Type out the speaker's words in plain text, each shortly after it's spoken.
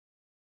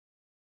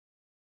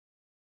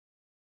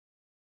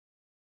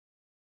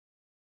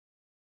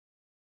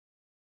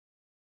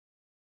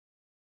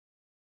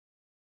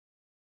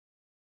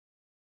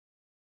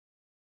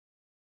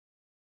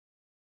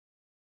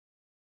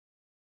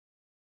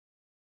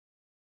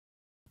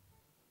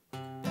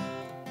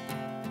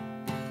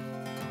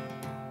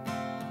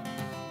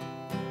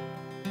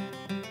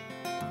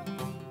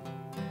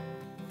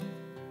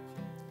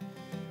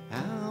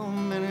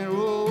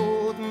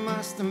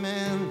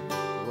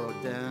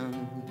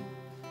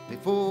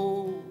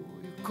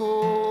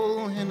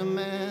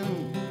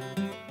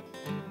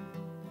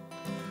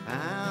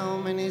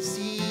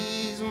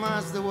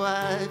must the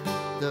white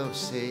dove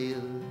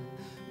sail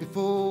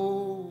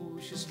before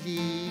she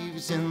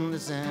sleeps in the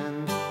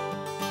sand?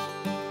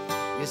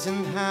 Yes,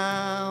 and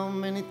how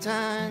many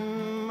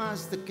times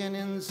must the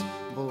cannons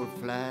ball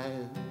fly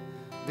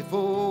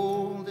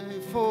before they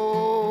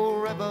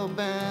forever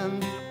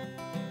bend?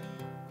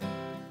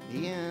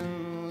 The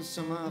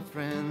answer, my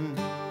friend,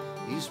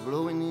 is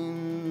blowing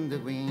in the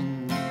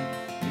wind.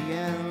 The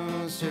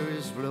answer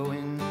is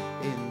blowing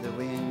in the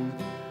wind.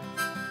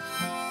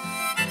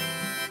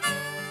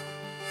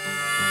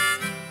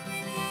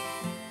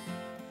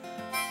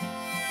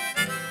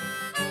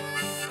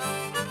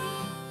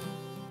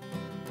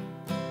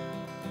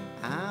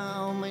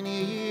 How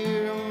many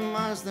years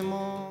must the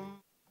moon?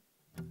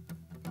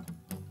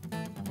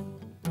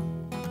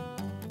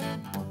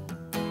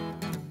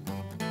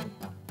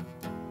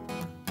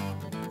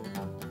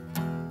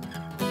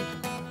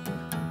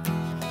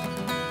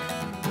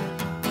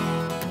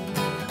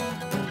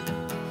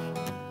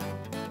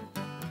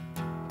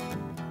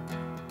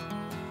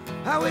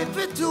 How we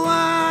fit to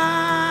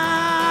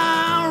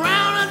around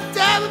a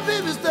devil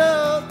baby's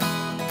dog.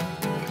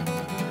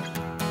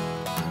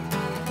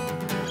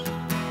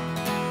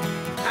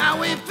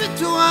 How we fit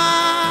to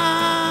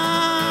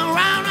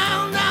around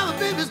a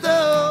baby's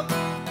dog.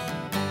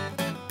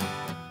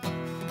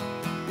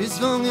 It's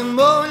long and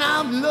more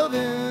I'm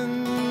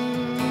loving.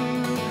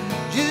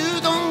 You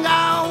don't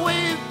got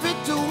way fit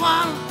to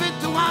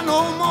one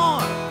no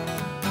more.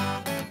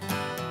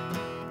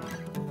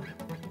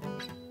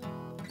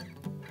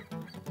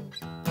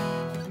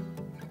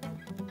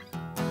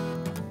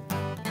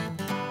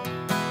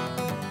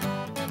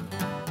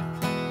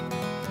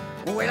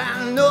 Well,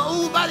 I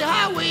know by the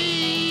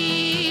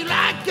highway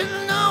like you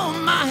know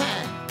my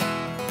hand.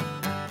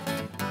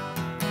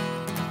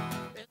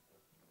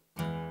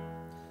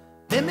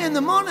 Them in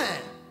the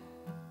morning,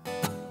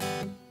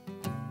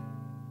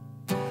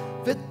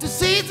 fit to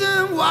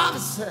season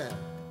was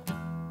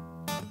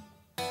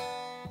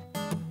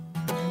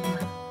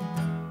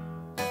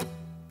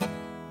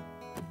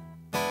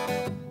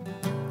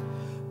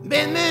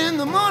been in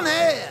the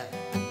morning,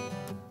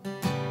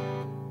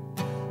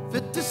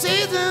 fit to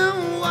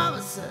season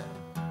was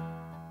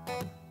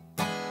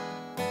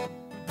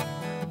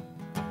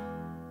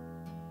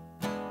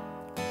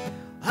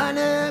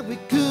honey, we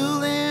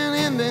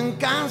cooling in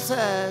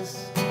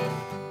Kansas,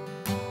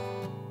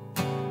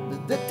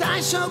 but the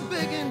time's so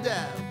big and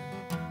down.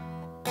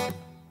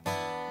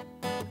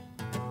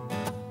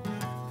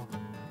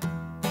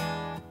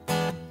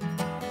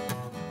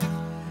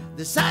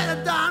 The side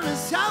of down is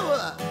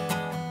sour,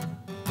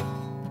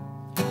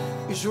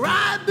 it's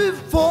right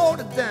before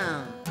the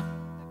down.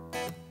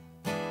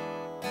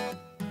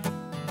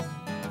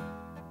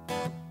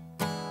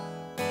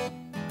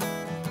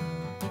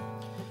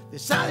 The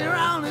side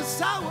around is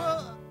sour.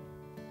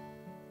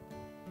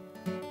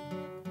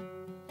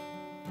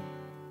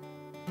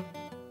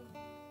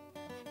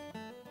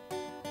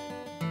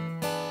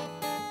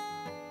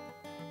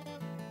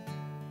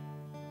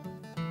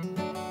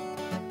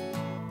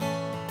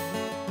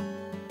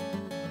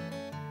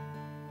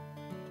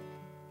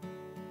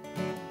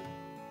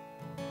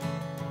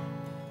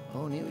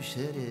 Oh, new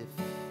sheriff,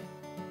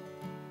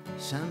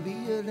 send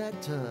me a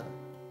letter.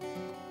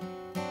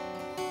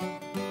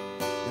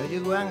 You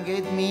go and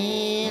get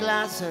me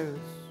Lazarus,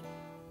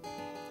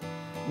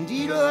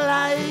 dear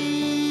life,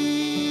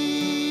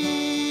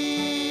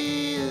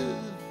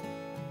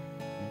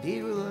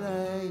 dear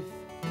life.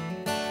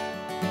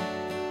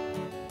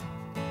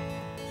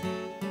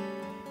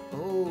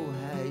 Oh,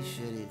 I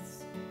should it,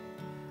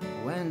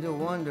 when to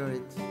wonder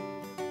it.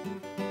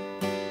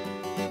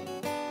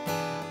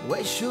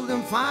 Where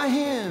shouldn't find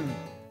him?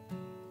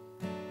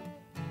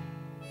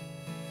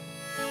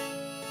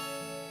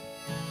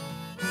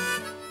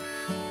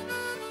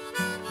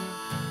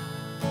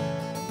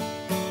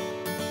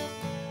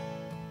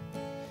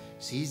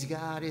 She's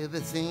got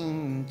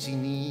everything she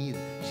needs.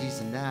 She's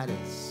an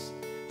artist.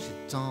 She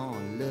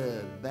don't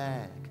look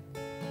back.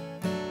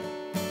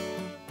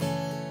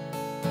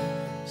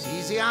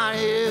 She's got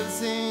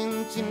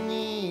everything she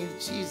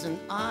needs. She's an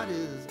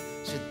artist.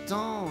 She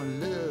don't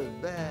look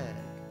back.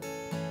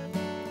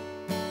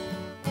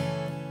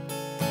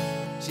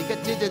 She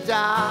got to the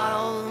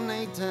down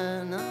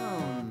Nathan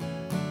on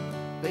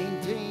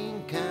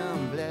painting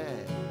can black.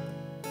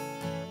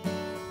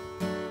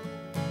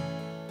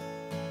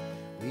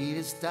 Read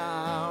a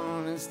star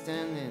on a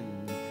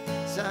standing.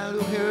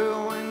 Salute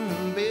her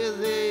when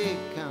busy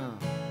come.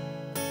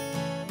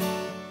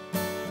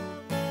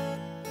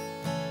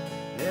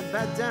 Head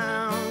back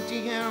down to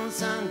here on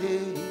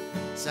Sunday.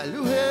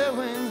 Salute her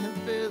when her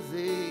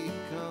busy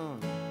come.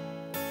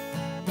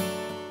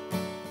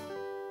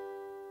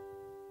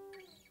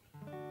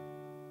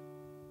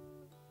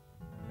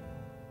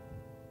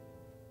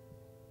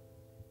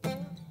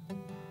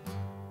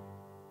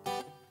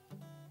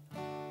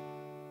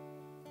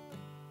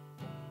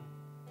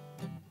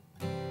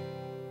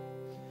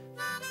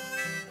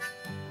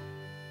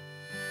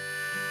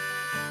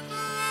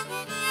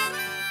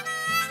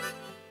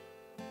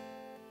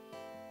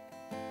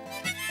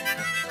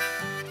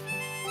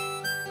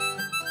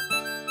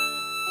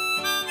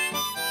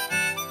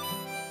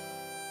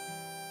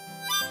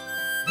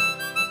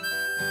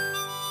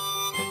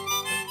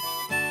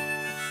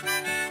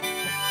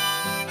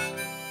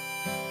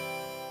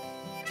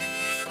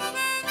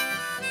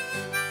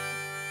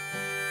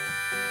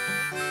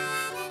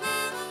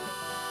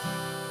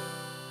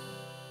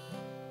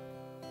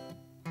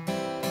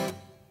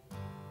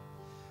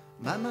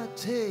 I might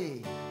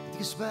take it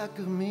gets back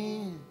of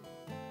me.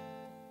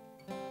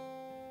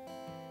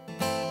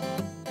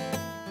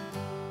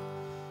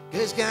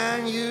 Cause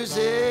can't use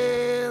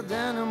it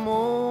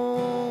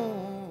anymore.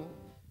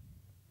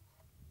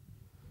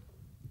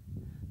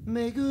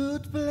 Make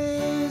good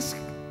place.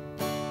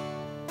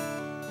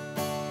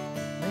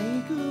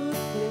 Make good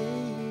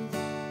place.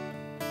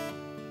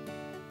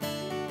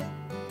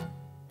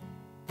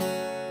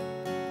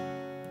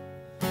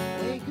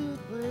 Make good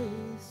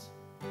place.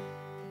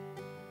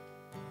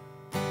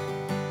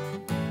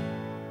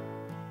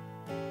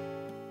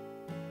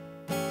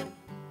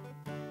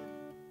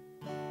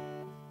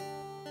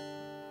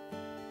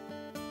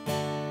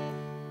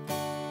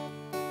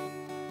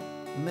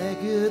 Make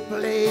a good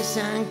place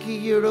and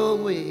keep it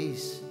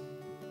always.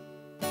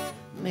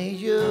 May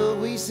your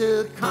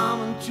wishes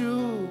come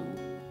true.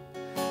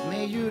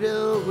 May you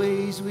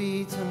always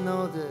with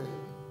another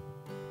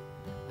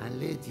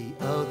and let the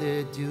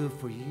other do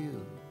for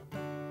you.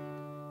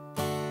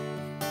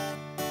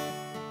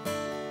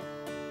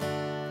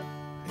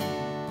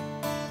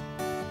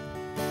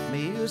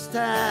 May you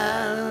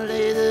stand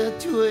later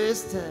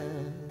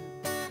twisted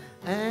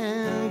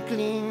and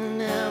clean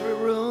every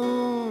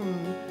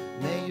room.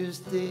 May you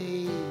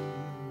stay.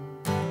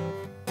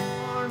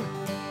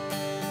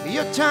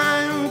 Your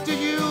time to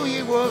you,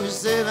 it was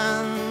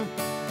 7.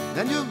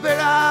 Then you bet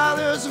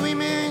others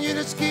women, you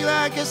just ski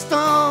like a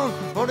stone.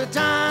 For the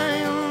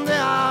time they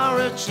are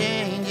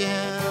a-changing.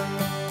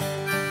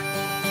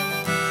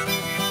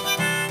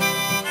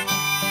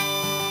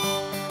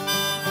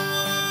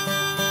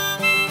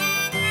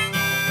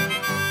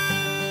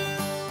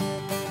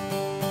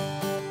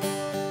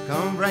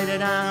 Come write it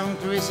down,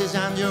 creases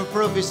and your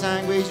prophecy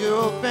language you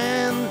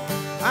open.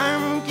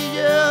 I'm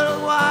curious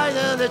why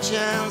the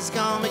chance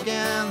come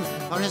again.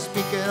 On the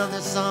speaker of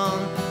the song,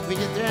 with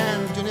the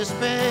trend to the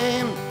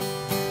Spain.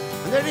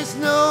 And there is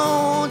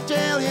no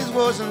tell his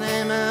was an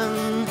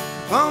amen.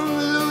 From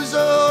the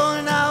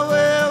loser, now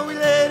where we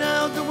laid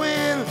out the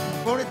wind.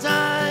 For the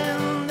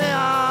time they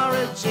are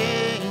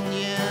a-changing.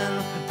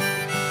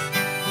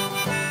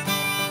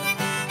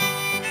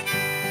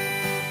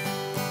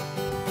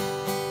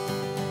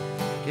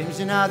 Comes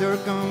another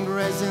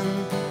Congress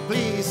and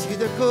please hear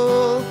the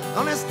call.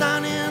 On a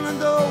standing in the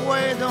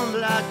doorway, don't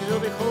black you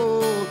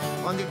behold.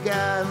 On the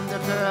gun, the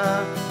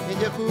girl, in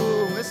the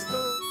cool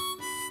store.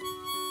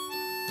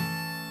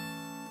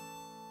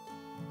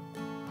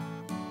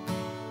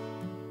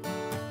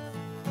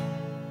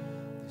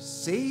 They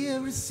say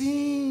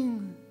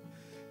everything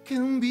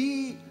can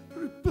be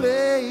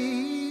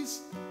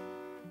replaced.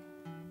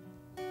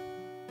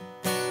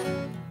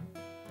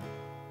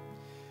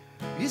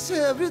 Is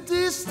every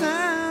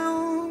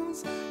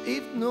distance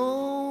if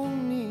no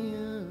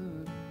near?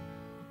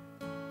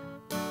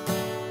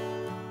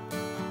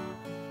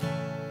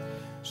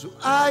 So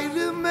I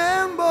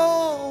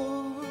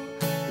remember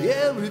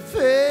every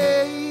face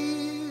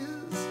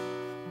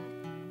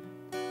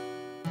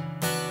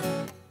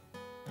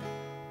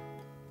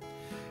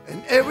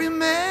and every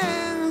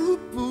man who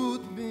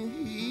put me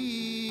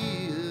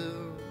here.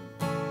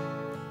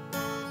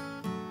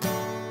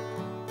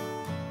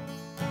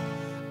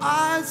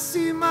 I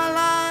see my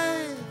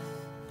life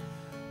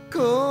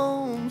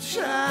come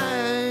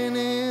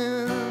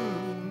shining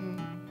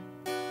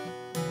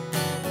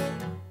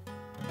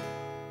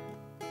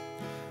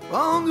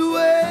from the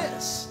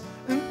west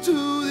and to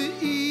the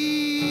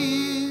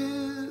east.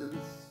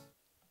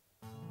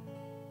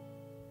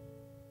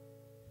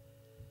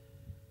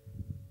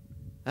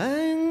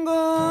 I'm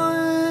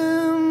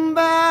going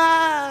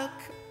back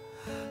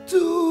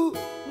to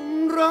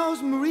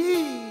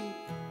Rosemary.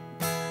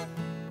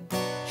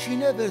 She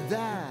never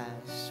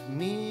does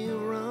me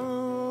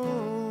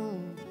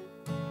wrong.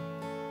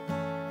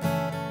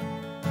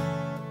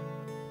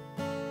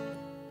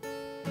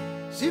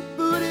 She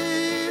put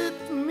it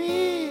to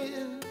me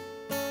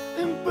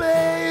and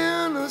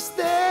playing a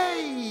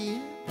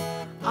stay.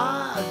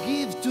 I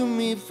give to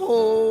me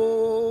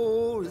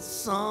for a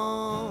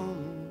song.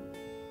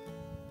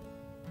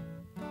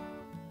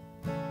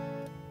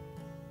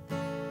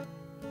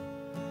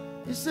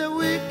 It's a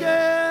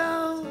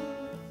weekend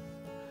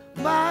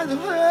by the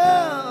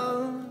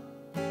hell.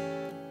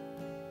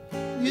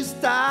 You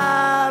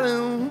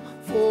starting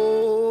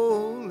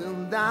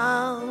falling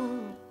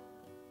down,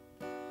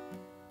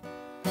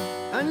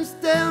 and you're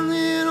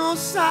standing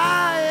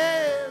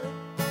outside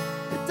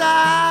the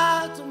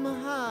tied to my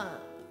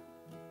heart.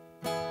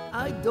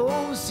 I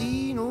don't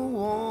see no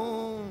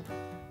one.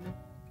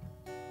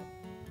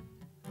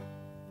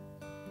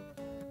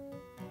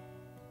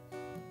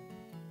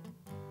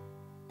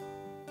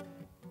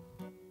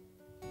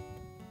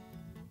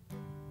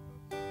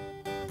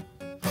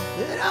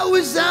 And I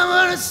wish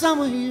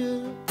someone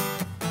here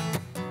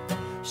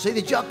say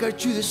the joker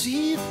to the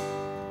thief.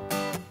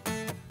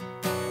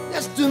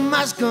 There's too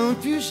much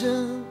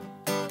confusion,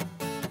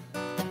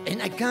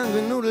 and I can't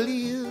get no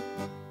relief.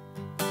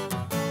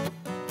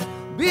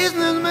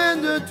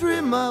 Businessmen that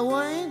drink my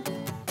wine,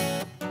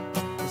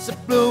 it's a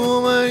blow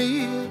on my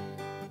ear.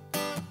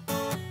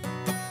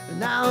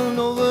 And I don't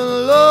know the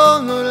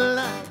Lord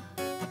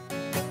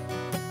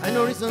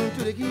listen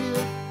to the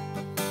kid.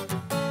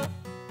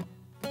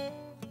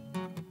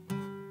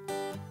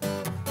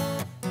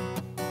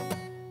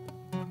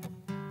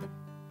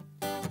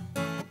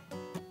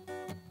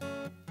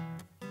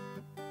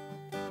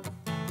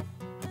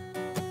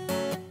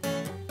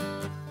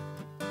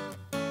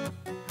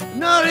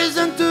 No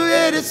reason to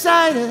get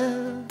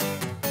excited.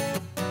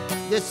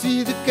 They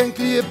see the can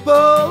clear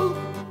boat.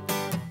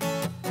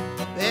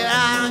 They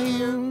are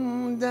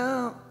here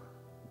down.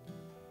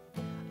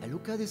 I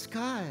look at the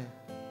sky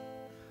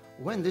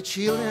when the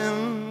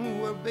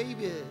children were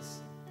babies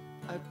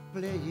are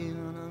playing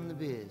on the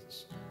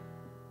beach.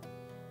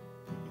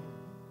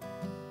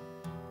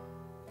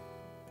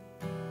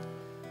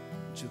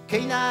 You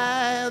came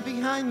out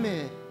behind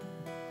me.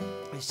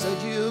 I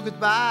said you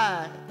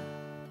goodbye.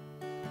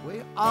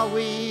 We're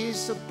always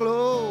so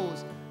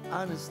close,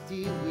 and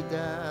still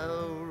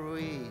without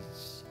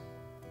reach.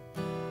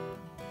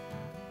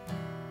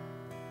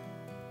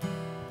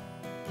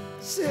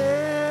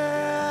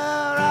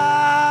 Sarah,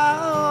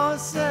 oh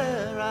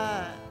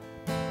Sarah,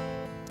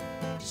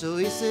 so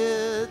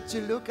easy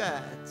to look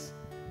at,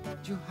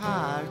 too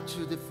hard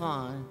to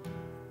define.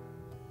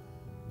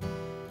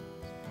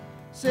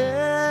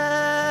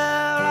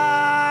 Sarah,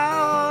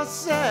 oh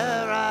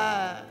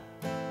Sarah,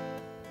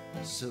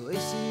 so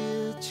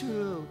easy to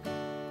look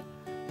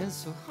and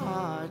so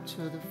hard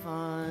to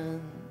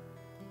define.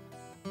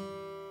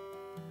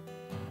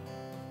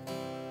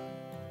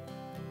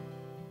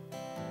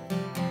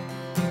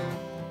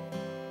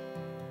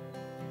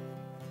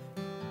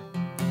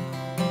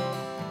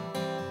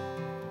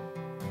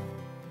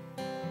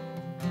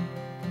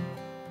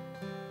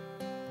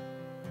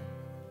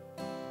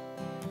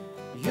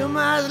 You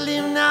must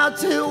leave now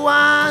to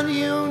one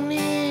you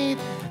need.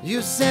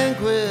 You sank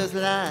with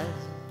lies.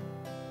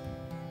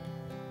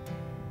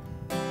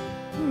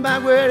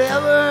 But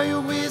wherever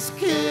you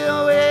whiskey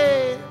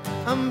away,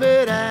 I'm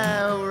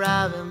better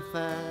arriving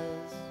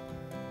fast.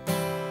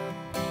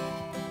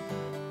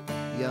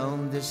 You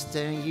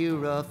understand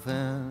you're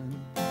often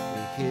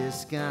with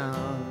his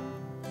gown,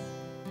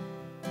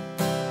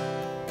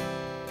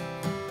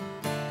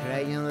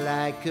 crying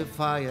like a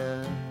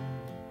fire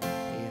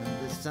in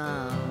the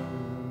sun.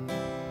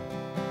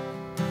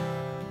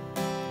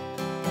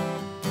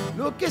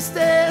 Look at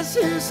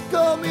Stacy's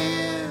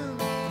coming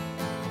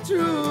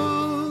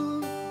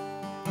through,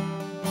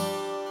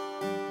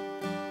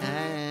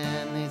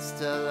 and it's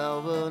still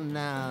over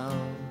now,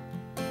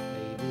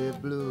 baby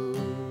blue.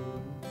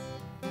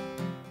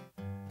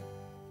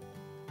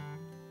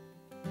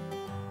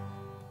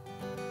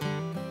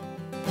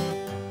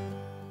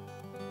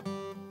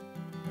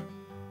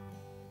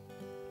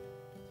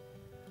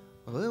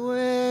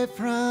 Away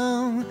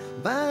from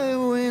my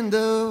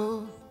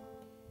window,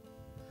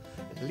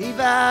 leave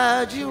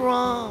out you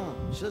wrong,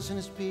 just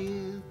in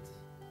speed.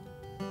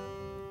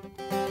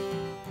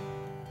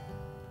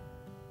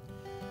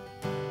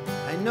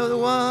 I know the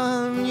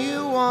one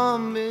you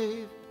want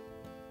me,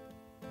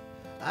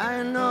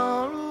 I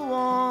know the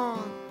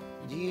one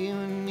you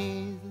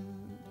need.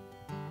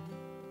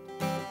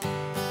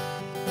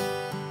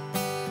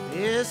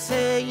 You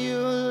say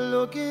you're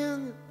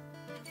looking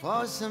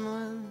for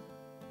someone,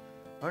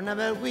 or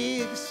never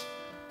weeks,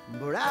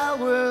 but I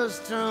was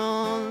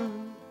strong.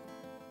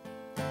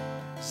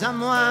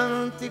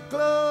 Someone to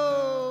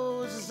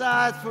close his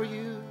eyes for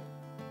you,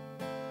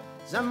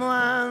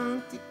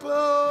 someone to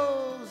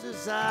close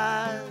his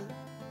eyes,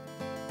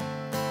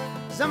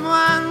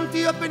 someone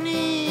to open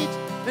each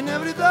and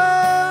every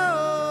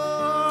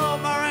door,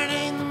 but it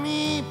ain't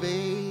me,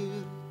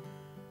 babe.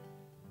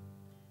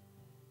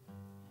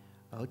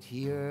 Out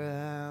here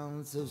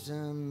I'm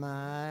 1,000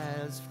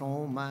 miles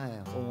from my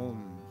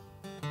home,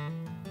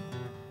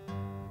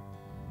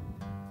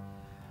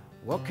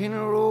 walking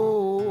a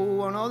road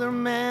another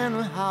man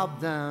will have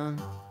done.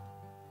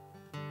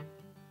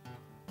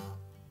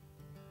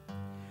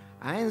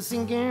 I'm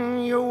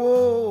singing your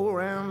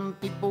war and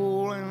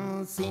people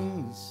and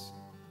things,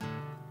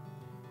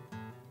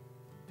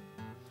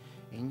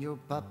 and your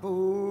papa.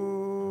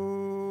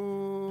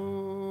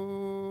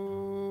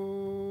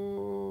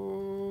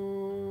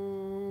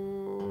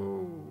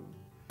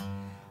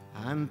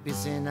 I'm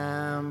pissing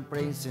and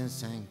praising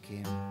Saint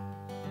Kim.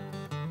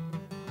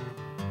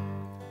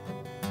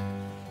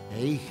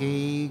 Hey,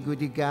 hey,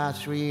 goody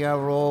Guthrie, I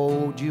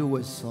wrote you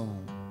a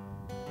song.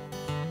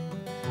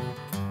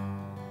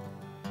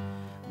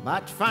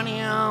 But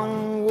funny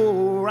I'm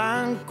war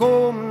and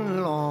coming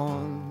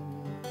along.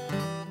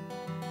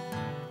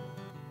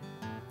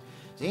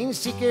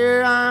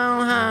 Insecure,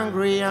 I'm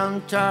hungry,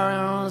 I'm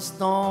tired and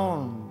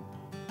stoned.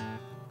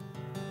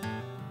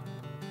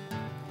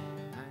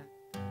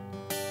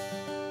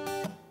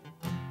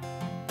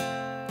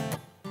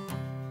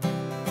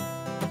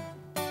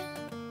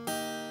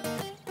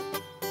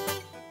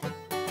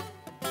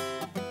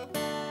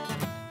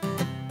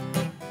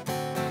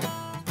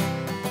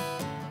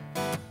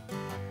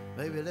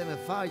 Baby, let me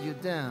fire you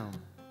down.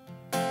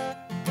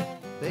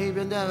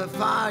 Baby, never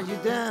fire you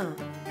down.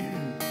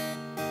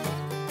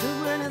 Do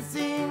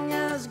anything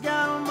else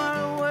got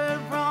my way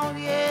from,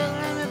 yeah,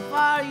 let me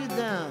fire you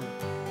down.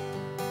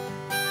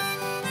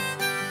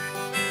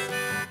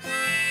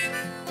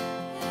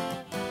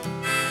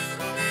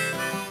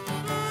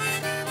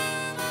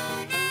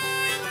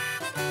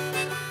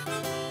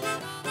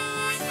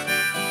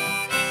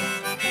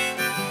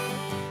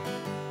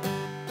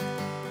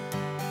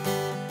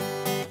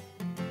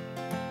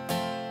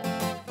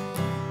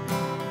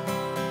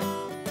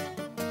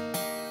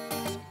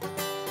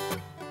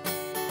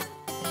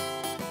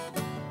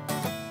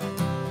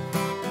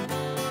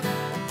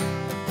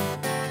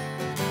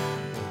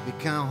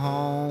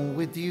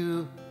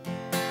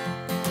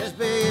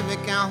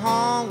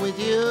 home with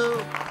you.